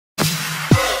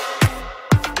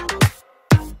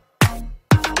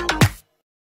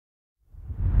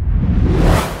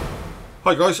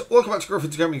Hi guys, welcome back to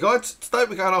Griffins Gaming Guides. Today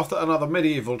we're going after another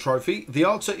MediEvil Trophy. The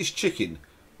answer is chicken,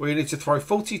 where you need to throw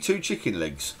 42 chicken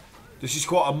legs. This is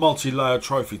quite a multi-layered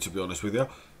trophy, to be honest with you.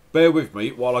 Bear with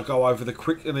me while I go over the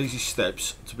quick and easy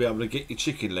steps to be able to get your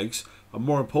chicken legs, and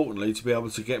more importantly to be able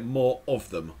to get more of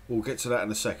them. We'll get to that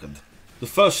in a second. The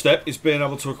first step is being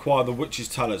able to acquire the Witch's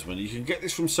Talisman. You can get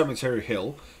this from Cemetery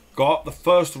Hill. Go up the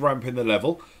first ramp in the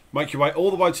level, make your way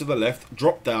all the way to the left,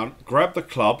 drop down, grab the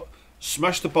club,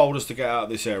 smash the boulders to get out of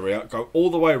this area, go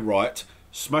all the way right,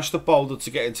 smash the boulder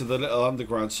to get into the little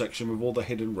underground section with all the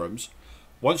hidden rooms.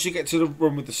 Once you get to the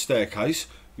room with the staircase,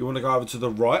 you want to go over to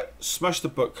the right, smash the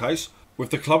bookcase.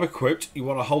 With the club equipped, you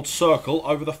want to hold circle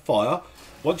over the fire.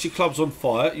 Once your club's on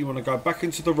fire, you want to go back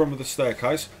into the room with the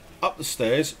staircase, up the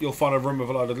stairs, you'll find a room with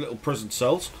a load of little prison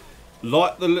cells.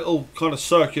 Light the little kind of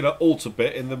circular altar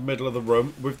bit in the middle of the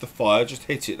room with the fire, just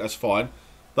hit it, that's fine.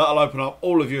 That'll open up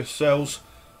all of your cells.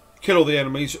 Kill all the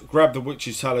enemies, grab the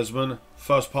Witch's Talisman.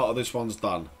 First part of this one's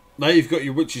done. Now you've got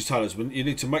your Witch's Talisman, you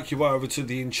need to make your way over to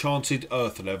the Enchanted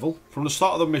Earth level. From the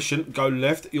start of the mission, go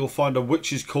left, you'll find a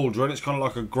Witch's Cauldron. It's kind of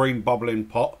like a green bubbling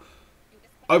pot.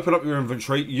 Open up your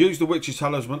inventory, use the Witch's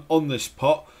Talisman on this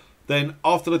pot. Then,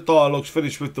 after the dialogue's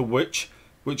finished with the witch,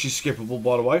 which is skippable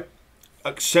by the way,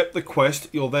 accept the quest.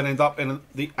 You'll then end up in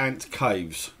the Ant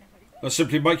Caves. Now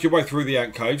simply make your way through the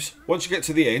ant caves. Once you get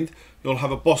to the end, you'll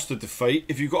have a boss to defeat.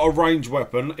 If you've got a ranged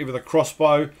weapon, either the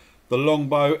crossbow, the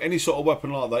longbow, any sort of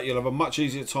weapon like that, you'll have a much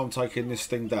easier time taking this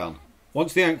thing down.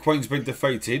 Once the ant queen's been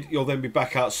defeated, you'll then be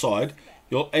back outside.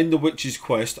 You'll end the witch's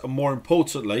quest, and more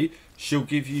importantly, she'll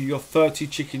give you your 30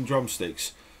 chicken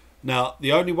drumsticks. Now,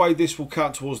 the only way this will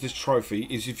count towards this trophy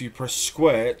is if you press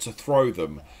square to throw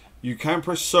them. You can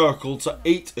press circle to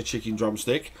eat a chicken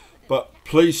drumstick, but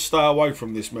please stay away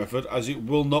from this method as it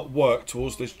will not work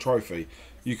towards this trophy.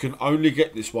 You can only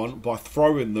get this one by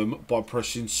throwing them by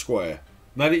pressing square.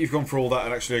 Now that you've gone through all that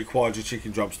and actually acquired your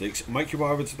chicken drumsticks, make your way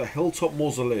over to the Hilltop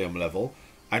Mausoleum level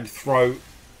and throw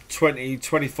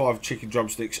 20-25 chicken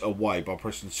drumsticks away by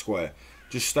pressing square.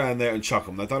 Just stand there and chuck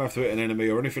them. They don't have to hit an enemy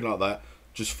or anything like that.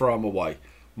 Just throw them away.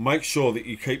 Make sure that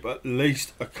you keep at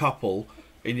least a couple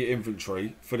in your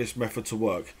inventory for this method to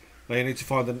work. Now you need to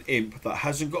find an imp that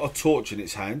hasn't got a torch in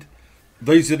its hand.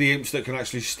 These are the imps that can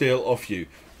actually steal off you.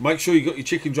 Make sure you got your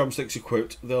chicken drumsticks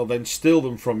equipped. They'll then steal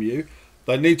them from you.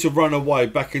 They need to run away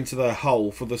back into their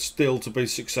hole for the steal to be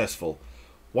successful.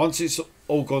 Once it's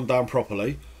all gone down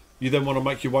properly, you then want to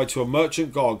make your way to a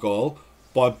merchant gargoyle,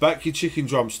 buy back your chicken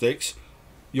drumsticks.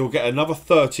 You'll get another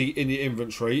 30 in your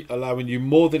inventory, allowing you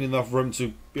more than enough room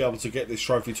to be able to get this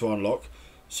trophy to unlock.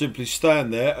 Simply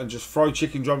stand there and just throw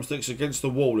chicken drumsticks against the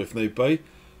wall if need be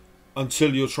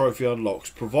until your trophy unlocks.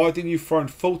 Providing you've thrown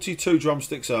 42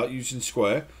 drumsticks out using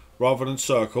square rather than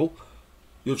circle,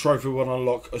 your trophy will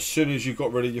unlock as soon as you've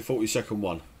got rid of your 42nd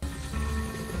one.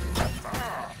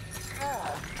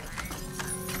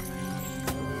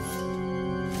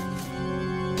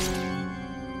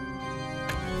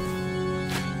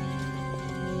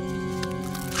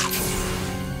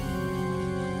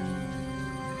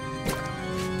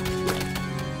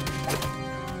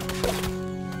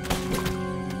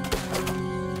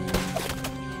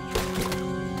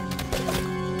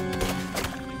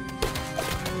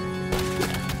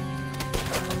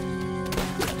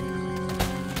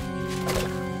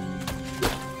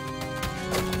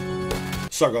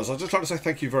 So guys, I'd just like to say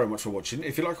thank you very much for watching.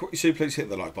 If you like what you see, please hit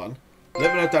the like button.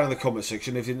 Let me know down in the comment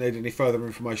section if you need any further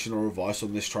information or advice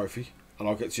on this trophy, and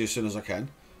I'll get to you as soon as I can.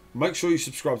 Make sure you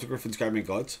subscribe to Griffins Gaming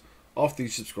Guides. After you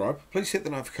subscribe, please hit the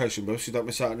notification bell so you don't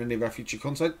miss out on any of our future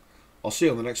content. I'll see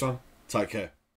you on the next one. Take care.